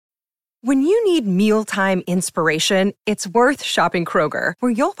When you need mealtime inspiration, it's worth shopping Kroger,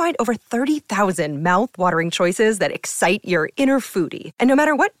 where you'll find over 30,000 mouth-watering choices that excite your inner foodie. And no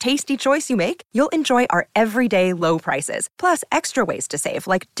matter what tasty choice you make, you'll enjoy our everyday low prices, plus extra ways to save,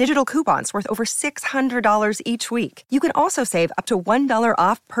 like digital coupons worth over $600 each week. You can also save up to $1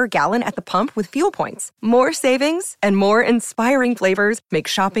 off per gallon at the pump with fuel points. More savings and more inspiring flavors make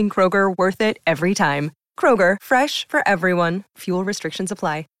shopping Kroger worth it every time. Kroger, fresh for everyone. Fuel restrictions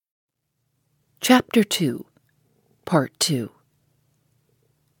apply. Chapter 2, Part 2.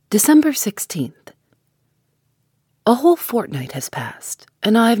 December 16th. A whole fortnight has passed,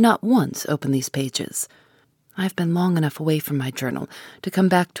 and I have not once opened these pages. I have been long enough away from my journal to come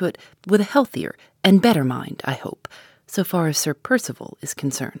back to it with a healthier and better mind, I hope, so far as Sir Percival is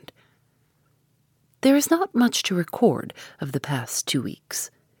concerned. There is not much to record of the past 2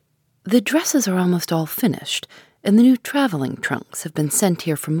 weeks. The dresses are almost all finished, and the new travelling trunks have been sent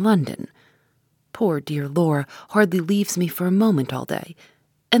here from London. Poor dear Laura hardly leaves me for a moment all day,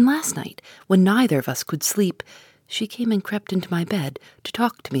 and last night, when neither of us could sleep, she came and crept into my bed to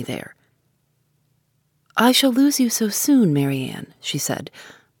talk to me there. "I shall lose you so soon, Marianne," she said.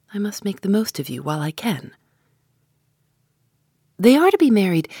 "I must make the most of you while I can." They are to be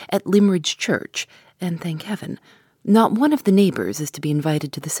married at Limmeridge Church, and thank heaven, not one of the neighbours is to be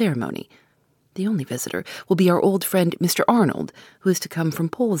invited to the ceremony. The only visitor will be our old friend Mr. Arnold, who is to come from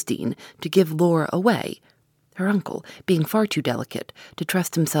Polesdean to give Laura away, her uncle being far too delicate to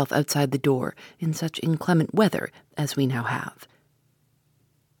trust himself outside the door in such inclement weather as we now have.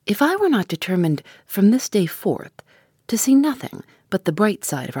 If I were not determined from this day forth to see nothing but the bright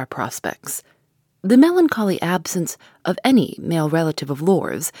side of our prospects, the melancholy absence of any male relative of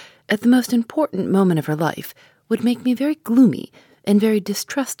Laura's at the most important moment of her life would make me very gloomy and very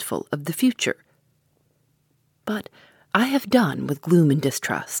distrustful of the future. But I have done with gloom and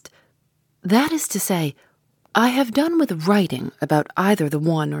distrust. That is to say, I have done with writing about either the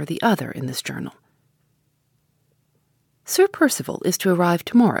one or the other in this journal. Sir Percival is to arrive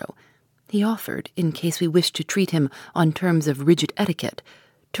tomorrow. He offered, in case we wished to treat him on terms of rigid etiquette,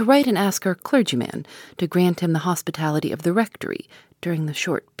 to write and ask our clergyman to grant him the hospitality of the rectory during the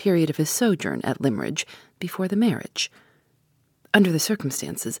short period of his sojourn at Limmeridge before the marriage. Under the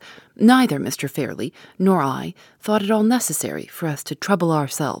circumstances, neither Mr. Fairley nor I thought it all necessary for us to trouble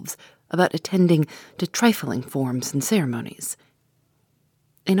ourselves about attending to trifling forms and ceremonies.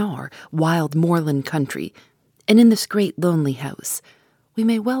 In our wild moorland country, and in this great lonely house, we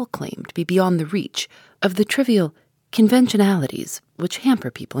may well claim to be beyond the reach of the trivial conventionalities which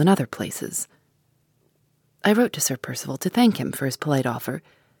hamper people in other places. I wrote to Sir Percival to thank him for his polite offer,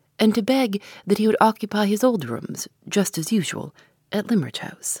 and to beg that he would occupy his old rooms, just as usual, at Limmeridge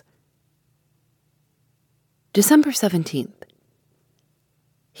House. December 17th.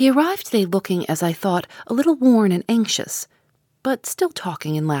 He arrived today looking, as I thought, a little worn and anxious, but still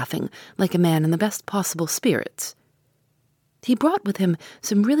talking and laughing like a man in the best possible spirits. He brought with him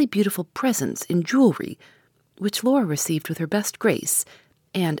some really beautiful presents in jewelry, which Laura received with her best grace,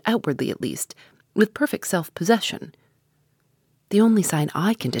 and, outwardly at least, with perfect self-possession. The only sign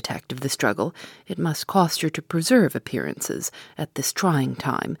I can detect of the struggle it must cost her to preserve appearances at this trying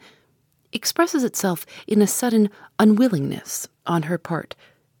time expresses itself in a sudden unwillingness on her part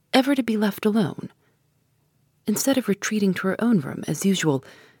ever to be left alone. Instead of retreating to her own room as usual,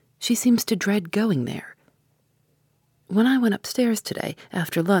 she seems to dread going there. When I went upstairs today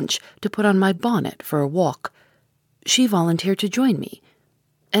after lunch to put on my bonnet for a walk, she volunteered to join me,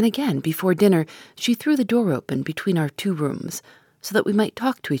 and again before dinner she threw the door open between our 2 rooms so that we might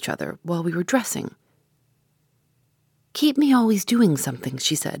talk to each other while we were dressing. "Keep me always doing something,"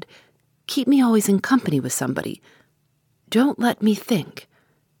 she said. "Keep me always in company with somebody. Don't let me think.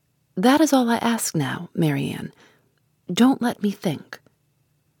 That is all I ask now, Marianne. Don't let me think."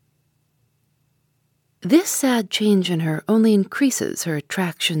 This sad change in her only increases her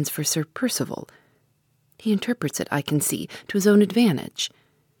attractions for Sir Percival. He interprets it, I can see, to his own advantage.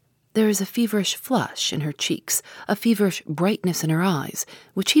 There is a feverish flush in her cheeks, a feverish brightness in her eyes,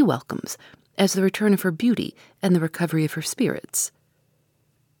 which he welcomes as the return of her beauty and the recovery of her spirits.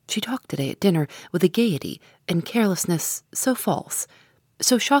 She talked today at dinner with a gaiety and carelessness so false,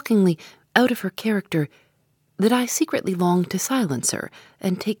 so shockingly out of her character, that I secretly longed to silence her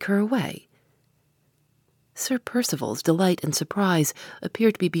and take her away. Sir Percival's delight and surprise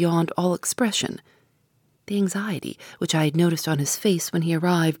appeared to be beyond all expression. The anxiety which I had noticed on his face when he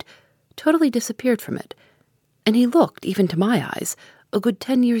arrived totally disappeared from it, and he looked, even to my eyes, a good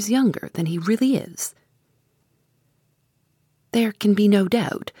 10 years younger than he really is. There can be no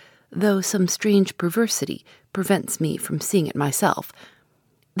doubt, though some strange perversity prevents me from seeing it myself,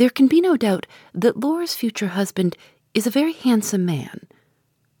 There can be no doubt that Laura's future husband is a very handsome man.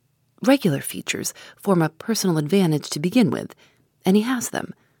 Regular features form a personal advantage to begin with, and he has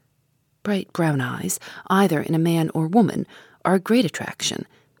them. Bright brown eyes, either in a man or woman, are a great attraction,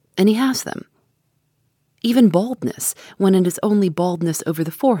 and he has them. Even baldness, when it is only baldness over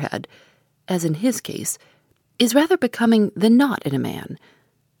the forehead, as in his case, is rather becoming than not in a man,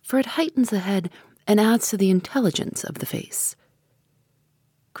 for it heightens the head and adds to the intelligence of the face.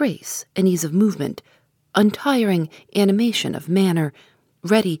 Grace and ease of movement, untiring animation of manner,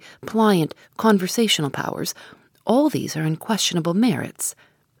 ready, pliant, conversational powers, all these are unquestionable merits,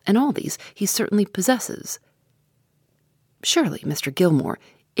 and all these he certainly possesses. Surely Mr. Gilmore,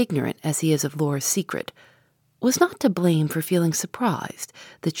 ignorant as he is of Laura's secret, was not to blame for feeling surprised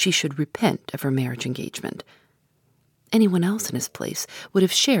that she should repent of her marriage engagement. Anyone else in his place would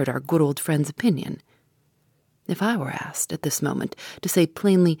have shared our good old friend's opinion. If I were asked at this moment to say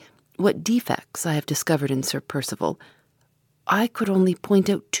plainly what defects I have discovered in Sir Percival, I could only point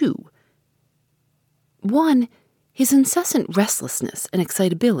out two. One, his incessant restlessness and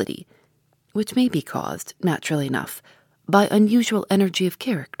excitability, which may be caused, naturally enough, by unusual energy of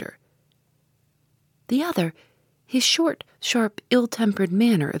character. The other, his short, sharp, ill-tempered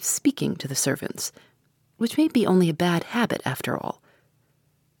manner of speaking to the servants, which may be only a bad habit after all.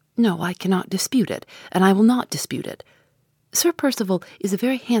 No, I cannot dispute it, and I will not dispute it. Sir Percival is a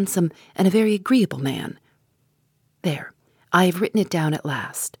very handsome and a very agreeable man. There, I have written it down at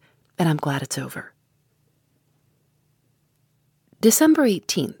last, and I'm glad it's over. December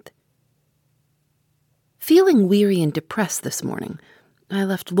 18th. Feeling weary and depressed this morning, I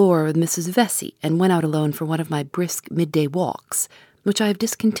left Laura with Mrs. Vesey and went out alone for one of my brisk midday walks, which I have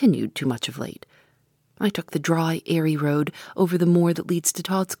discontinued too much of late. I took the dry, airy road over the moor that leads to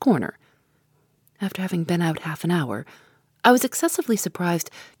Todd's Corner. After having been out half an hour, I was excessively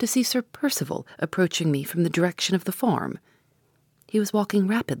surprised to see Sir Percival approaching me from the direction of the farm. He was walking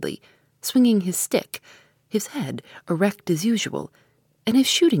rapidly, swinging his stick, his head erect as usual, and his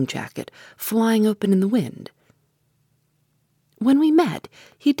shooting jacket flying open in the wind. When we met,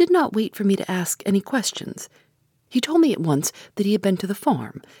 he did not wait for me to ask any questions. He told me at once that he had been to the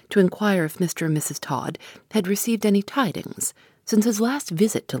farm to inquire if Mr. and Mrs. Todd had received any tidings, since his last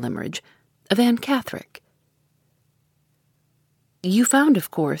visit to Limmeridge, of Anne Catherick. "You found,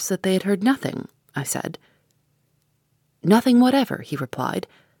 of course, that they had heard nothing," I said. "Nothing whatever," he replied.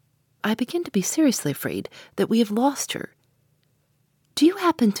 "I begin to be seriously afraid that we have lost her. Do you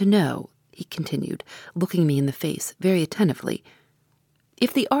happen to know," he continued, looking me in the face very attentively,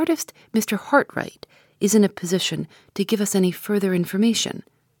 "if the artist, Mr. Hartright, is in a position to give us any further information?"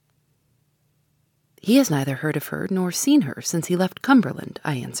 "He has neither heard of her nor seen her since he left Cumberland,"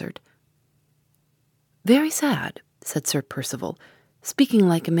 I answered. "Very sad," said Sir Percival, speaking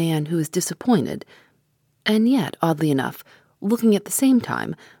like a man who is disappointed, and yet, oddly enough, looking at the same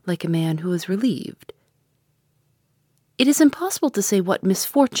time like a man who is relieved. "It is impossible to say what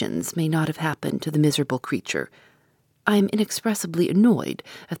misfortunes may not have happened to the miserable creature. I am inexpressibly annoyed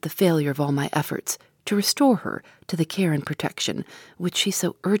at the failure of all my efforts to restore her to the care and protection which she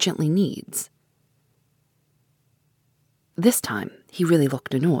so urgently needs." This time he really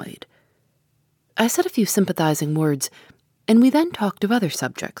looked annoyed. I said a few sympathizing words, and we then talked of other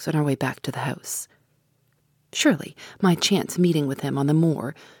subjects on our way back to the house. Surely my chance meeting with him on the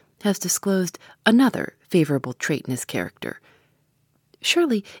moor has disclosed another favorable trait in his character.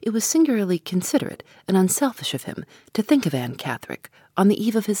 Surely it was singularly considerate and unselfish of him to think of Anne Catherick on the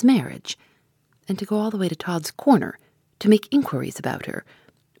eve of his marriage, and to go all the way to Todd's Corner to make inquiries about her,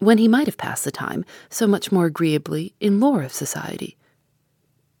 when he might have passed the time so much more agreeably in Laura's society.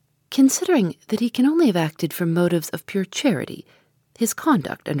 Considering that he can only have acted from motives of pure charity, his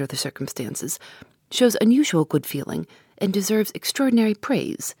conduct, under the circumstances, shows unusual good feeling and deserves extraordinary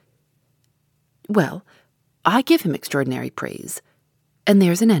praise. Well, I give him extraordinary praise, and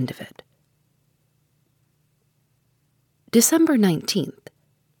there's an end of it. December 19th.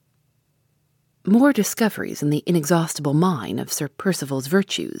 More discoveries in the inexhaustible mine of Sir Percival's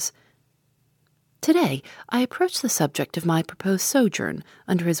virtues. Today I approached the subject of my proposed sojourn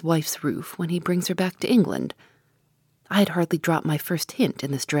under his wife's roof when he brings her back to England. I had hardly dropped my first hint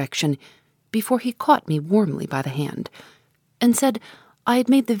in this direction before he caught me warmly by the hand, and said I had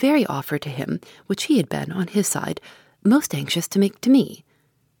made the very offer to him which he had been, on his side, most anxious to make to me.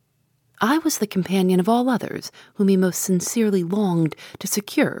 I was the companion of all others whom he most sincerely longed to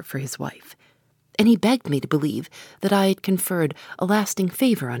secure for his wife, and he begged me to believe that I had conferred a lasting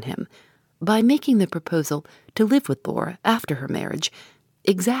favor on him by making the proposal to live with Laura after her marriage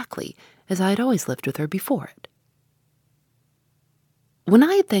exactly as I had always lived with her before it. When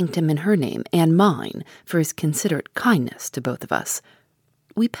I had thanked him in her name and mine for his considerate kindness to both of us,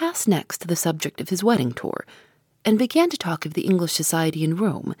 we passed next to the subject of his wedding tour, and began to talk of the English society in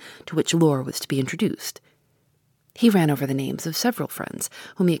Rome to which Laura was to be introduced. He ran over the names of several friends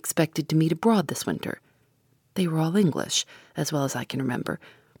whom he expected to meet abroad this winter. They were all English, as well as I can remember,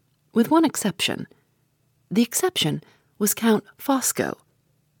 with one exception. The exception was Count Fosco.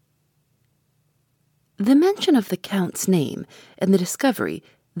 The mention of the Count's name and the discovery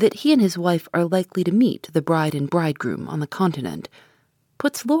that he and his wife are likely to meet the bride and bridegroom on the continent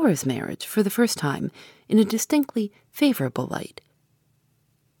puts Laura's marriage, for the first time, in a distinctly favorable light.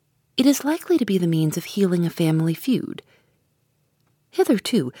 It is likely to be the means of healing a family feud.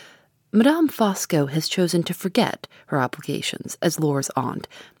 Hitherto, Madame Fosco has chosen to forget her obligations as Laura's aunt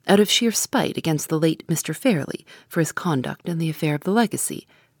out of sheer spite against the late Mr. Fairley for his conduct in the affair of the legacy.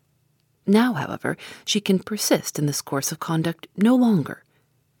 Now, however, she can persist in this course of conduct no longer.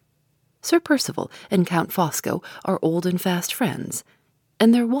 Sir Percival and Count Fosco are old and fast friends,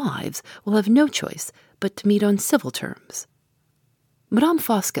 and their wives will have no choice but to meet on civil terms. Madame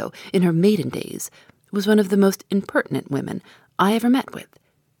Fosco, in her maiden days, was one of the most impertinent women I ever met with,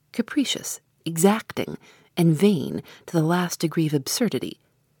 capricious, exacting, and vain to the last degree of absurdity.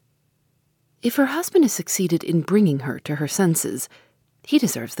 If her husband has succeeded in bringing her to her senses, he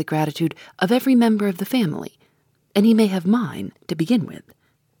deserves the gratitude of every member of the family, and he may have mine to begin with.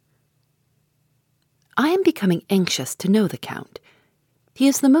 I am becoming anxious to know the Count. He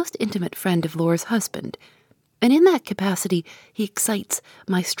is the most intimate friend of Laura's husband, and in that capacity he excites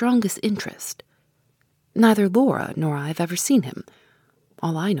my strongest interest. Neither Laura nor I have ever seen him.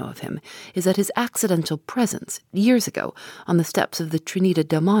 All I know of him is that his accidental presence years ago on the steps of the Trinita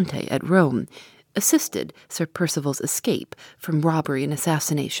del Monte at Rome assisted Sir Percival's escape from robbery and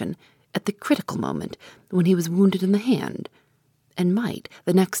assassination at the critical moment when he was wounded in the hand, and might,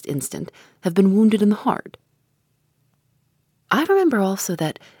 the next instant, have been wounded in the heart. I remember also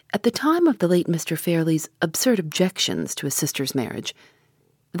that, at the time of the late Mr. Fairley's absurd objections to his sister's marriage,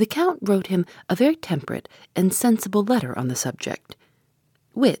 the Count wrote him a very temperate and sensible letter on the subject,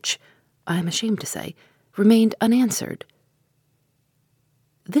 which, I am ashamed to say, remained unanswered.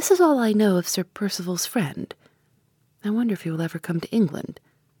 This is all I know of Sir Percival's friend. I wonder if he will ever come to England.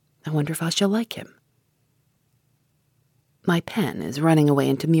 I wonder if I shall like him. My pen is running away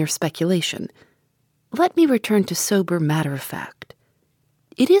into mere speculation. Let me return to sober matter of fact.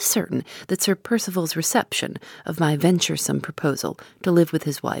 It is certain that Sir Percival's reception of my venturesome proposal to live with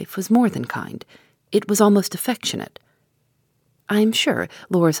his wife was more than kind. It was almost affectionate. I am sure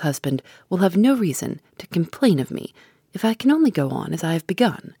Laura's husband will have no reason to complain of me if I can only go on as I have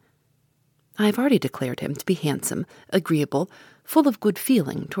begun. I have already declared him to be handsome, agreeable, full of good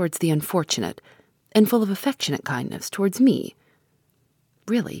feeling towards the unfortunate, and full of affectionate kindness towards me.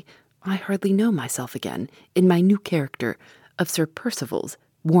 Really, I hardly know myself again in my new character of Sir Percival's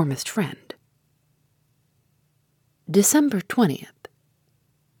warmest friend. December 20th.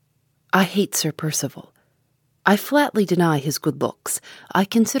 I hate Sir Percival. I flatly deny his good looks. I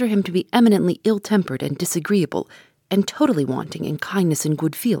consider him to be eminently ill-tempered and disagreeable, and totally wanting in kindness and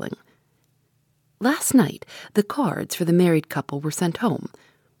good feeling. Last night, the cards for the married couple were sent home.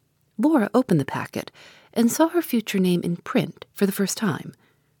 Laura opened the packet and saw her future name in print for the first time.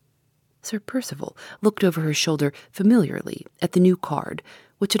 Sir Percival looked over her shoulder familiarly at the new card,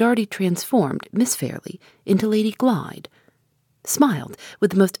 which had already transformed Miss Fairley into Lady Glyde, smiled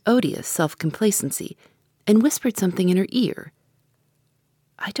with the most odious self-complacency, and whispered something in her ear.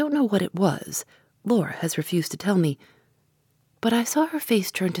 I don't know what it was. Laura has refused to tell me, but I saw her face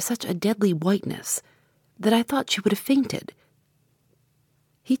turn to such a deadly whiteness that I thought she would have fainted.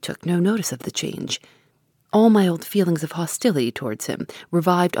 He took no notice of the change. All my old feelings of hostility towards him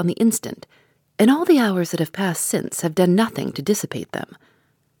revived on the instant, and all the hours that have passed since have done nothing to dissipate them.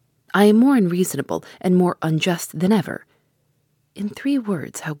 I am more unreasonable and more unjust than ever. In 3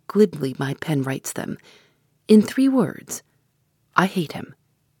 words, how glibly my pen writes them. In 3 words, I hate him.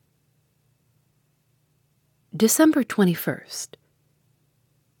 December 21st.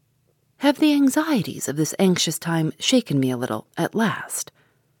 Have the anxieties of this anxious time shaken me a little, at last?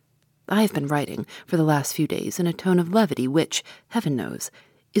 I have been writing for the last few days in a tone of levity which, heaven knows,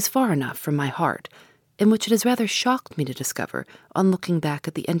 is far enough from my heart, and which it has rather shocked me to discover on looking back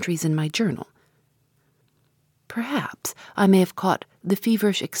at the entries in my journal. Perhaps I may have caught the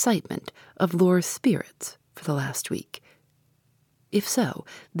feverish excitement of Laura's spirits for the last week. If so,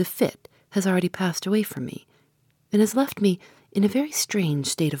 the fit has already passed away from me, and has left me in a very strange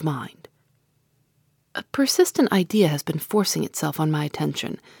state of mind. A persistent idea has been forcing itself on my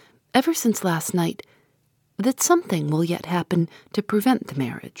attention ever since last night that something will yet happen to prevent the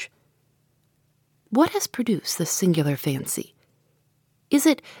marriage. What has produced this singular fancy? Is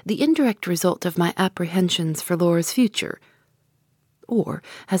it the indirect result of my apprehensions for Laura's future? Or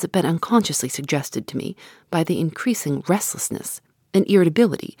has it been unconsciously suggested to me by the increasing restlessness and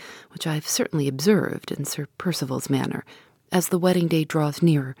irritability which I have certainly observed in Sir Percival's manner as the wedding day draws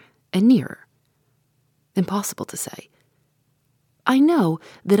nearer and nearer? Impossible to say. I know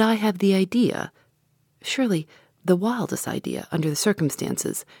that I have the idea, surely the wildest idea under the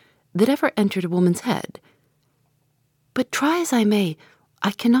circumstances, that ever entered a woman's head. But try as I may,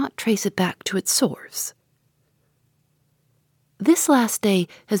 I cannot trace it back to its source. This last day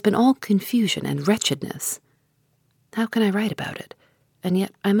has been all confusion and wretchedness. How can I write about it? And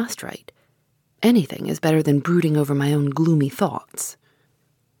yet I must write. Anything is better than brooding over my own gloomy thoughts.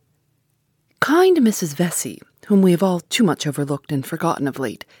 Kind Mrs. Vesey, whom we have all too much overlooked and forgotten of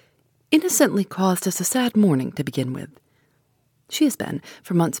late, innocently caused us a sad morning to begin with. She has been,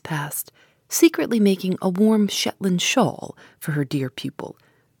 for months past, secretly making a warm Shetland shawl for her dear pupil,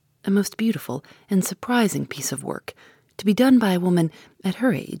 a most beautiful and surprising piece of work, to be done by a woman at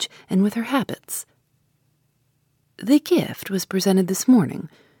her age and with her habits. The gift was presented this morning,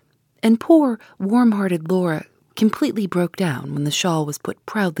 and poor, warm-hearted Laura completely broke down when the shawl was put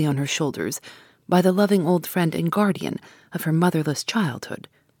proudly on her shoulders by the loving old friend and guardian of her motherless childhood.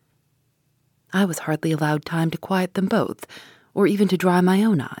 I was hardly allowed time to quiet them both, or even to dry my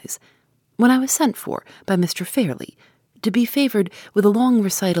own eyes, when I was sent for by Mr. Fairley to be favoured with a long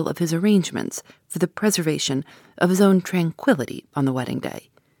recital of his arrangements for the preservation of his own tranquillity on the wedding day.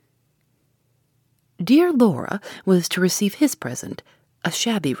 Dear Laura was to receive his present, a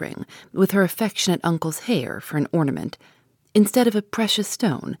shabby ring with her affectionate uncle's hair for an ornament, instead of a precious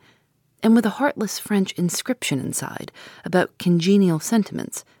stone, and with a heartless French inscription inside about congenial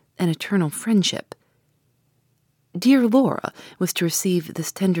sentiments and eternal friendship. Dear Laura was to receive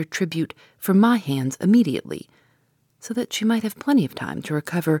this tender tribute from my hands immediately, so that she might have plenty of time to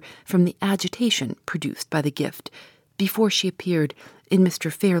recover from the agitation produced by the gift before she appeared in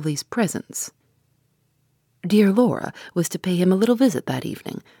Mr. Fairley's presence. Dear Laura was to pay him a little visit that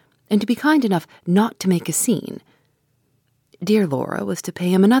evening, and to be kind enough not to make a scene. Dear Laura was to pay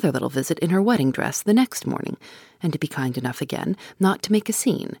him another little visit in her wedding dress the next morning, and to be kind enough again not to make a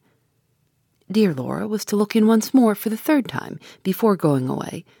scene. Dear Laura was to look in once more for the third time before going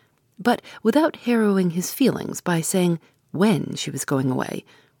away, but without harrowing his feelings by saying when she was going away,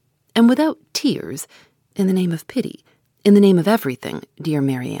 and without tears, in the name of pity, in the name of everything, dear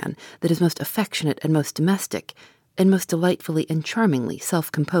Marianne, that is most affectionate and most domestic, and most delightfully and charmingly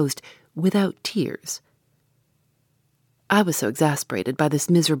self-composed, without tears. I was so exasperated by this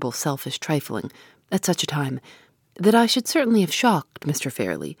miserable selfish trifling, at such a time, that I should certainly have shocked Mr.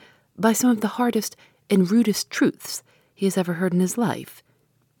 Fairley by some of the hardest and rudest truths he has ever heard in his life,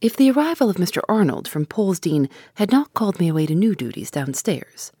 if the arrival of Mr. Arnold from Polesdean had not called me away to new duties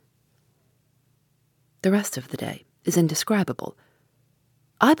downstairs. The rest of the day is indescribable.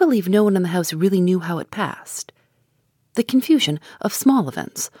 I believe no one in the house really knew how it passed. The confusion of small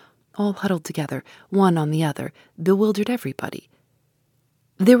events, all huddled together, one on the other, bewildered everybody.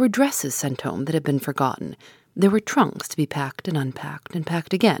 There were dresses sent home that had been forgotten. There were trunks to be packed and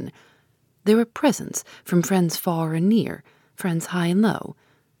packed again. There were presents from friends far and near, friends high and low.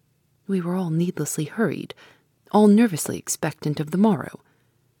 We were all needlessly hurried, all nervously expectant of the morrow.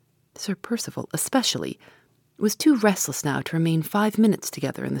 Sir Percival, especially, was too restless now to remain 5 minutes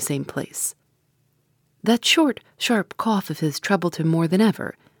together in the same place. That short, sharp cough of his troubled him more than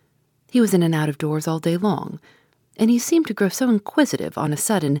ever. He was in and out of doors all day long, and he seemed to grow so inquisitive on a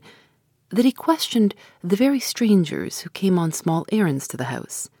sudden that he questioned the very strangers who came on small errands to the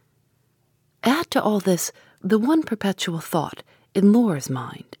house. Add to all this the one perpetual thought in Laura's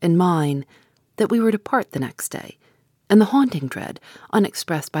mind and mine that we were to part the next day, and the haunting dread,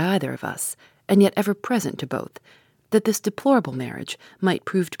 unexpressed by either of us, and yet ever present to both, that this deplorable marriage might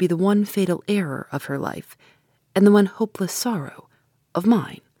prove to be the one fatal error of her life, and the one hopeless sorrow of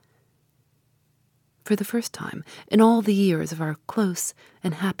mine. For the first time in all the years of our close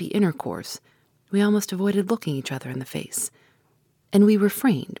and happy intercourse, we almost avoided looking each other in the face, and we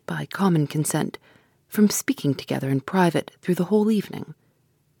refrained, by common consent, from speaking together in private through the whole evening.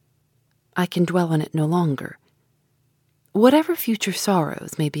 I can dwell on it no longer. Whatever future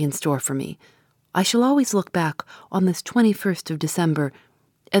sorrows may be in store for me, I shall always look back on this 21st of December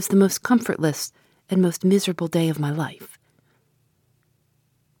as the most comfortless and most miserable day of my life.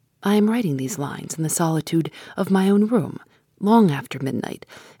 I am writing these lines in the solitude of my own room, long after midnight,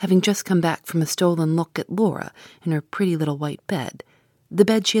 having just come back from a stolen look at Laura in her pretty little white bed, the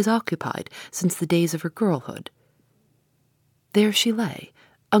bed she has occupied since the days of her girlhood. There she lay,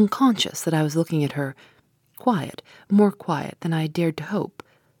 unconscious that I was looking at her, quiet, more quiet than I had dared to hope,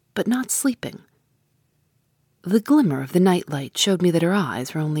 but not sleeping. The glimmer of the nightlight showed me that her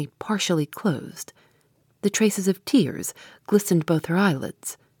eyes were only partially closed. The traces of tears glistened both her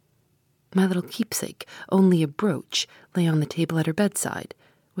eyelids. My little keepsake, only a brooch, lay on the table at her bedside,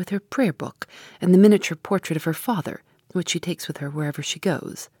 with her prayer book and the miniature portrait of her father, which she takes with her wherever she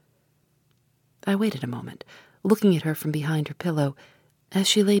goes. I waited a moment, looking at her from behind her pillow, as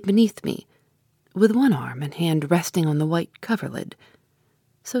she lay beneath me, with one arm and hand resting on the white coverlid,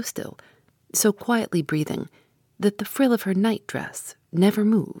 so still, so quietly breathing, that the frill of her nightdress never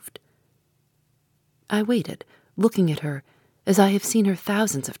moved. I waited, looking at her as I have seen her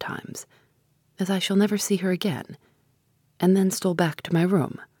thousands of times, as I shall never see her again, and then stole back to my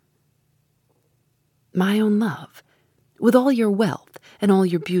room. My own love, with all your wealth and all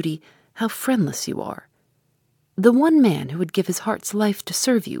your beauty, how friendless you are. The one man who would give his heart's life to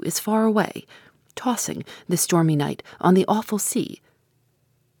serve you is far away, tossing this stormy night on the awful sea.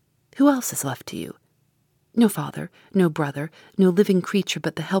 Who else is left to you? No father, no brother, no living creature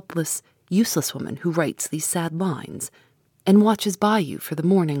but the helpless, useless woman who writes these sad lines, and watches by you for the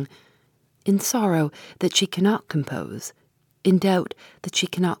morning, in sorrow that she cannot compose, in doubt that she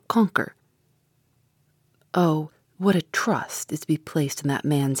cannot conquer. Oh, what a trust is to be placed in that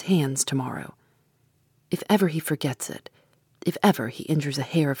man's hands tomorrow, if ever he forgets it, if ever he injures a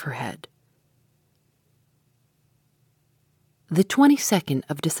hair of her head. The 22nd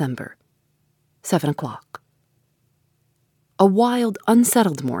of December, 7 o'clock. A wild,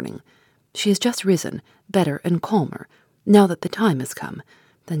 unsettled morning. She has just risen, better and calmer, now that the time has come,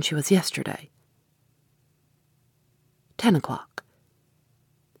 than she was yesterday. 10 o'clock.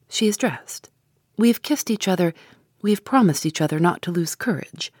 She is dressed. We have kissed each other. We have promised each other not to lose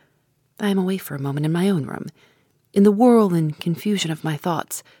courage. I am away for a moment in my own room. In the whirl and confusion of my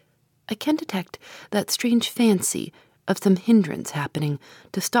thoughts, I can detect that strange fancy of some hindrance happening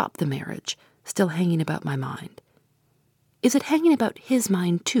to stop the marriage still hanging about my mind. Is it hanging about his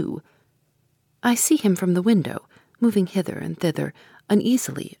mind, too? I see him from the window, moving hither and thither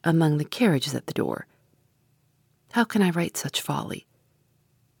uneasily among the carriages at the door. How can I write such folly?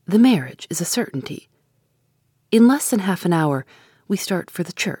 The marriage is a certainty. In less than half an hour, we start for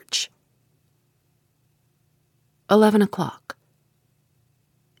the church. 11 o'clock.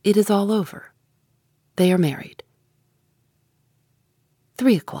 It is all over. They are married.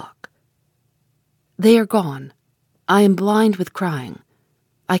 3 o'clock. They are gone. I am blind with crying.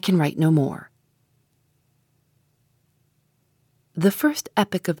 I can write no more. The first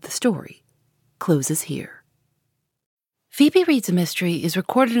epic of the story closes here. Phoebe Reads a Mystery is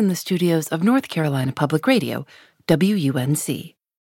recorded in the studios of North Carolina Public Radio, WUNC.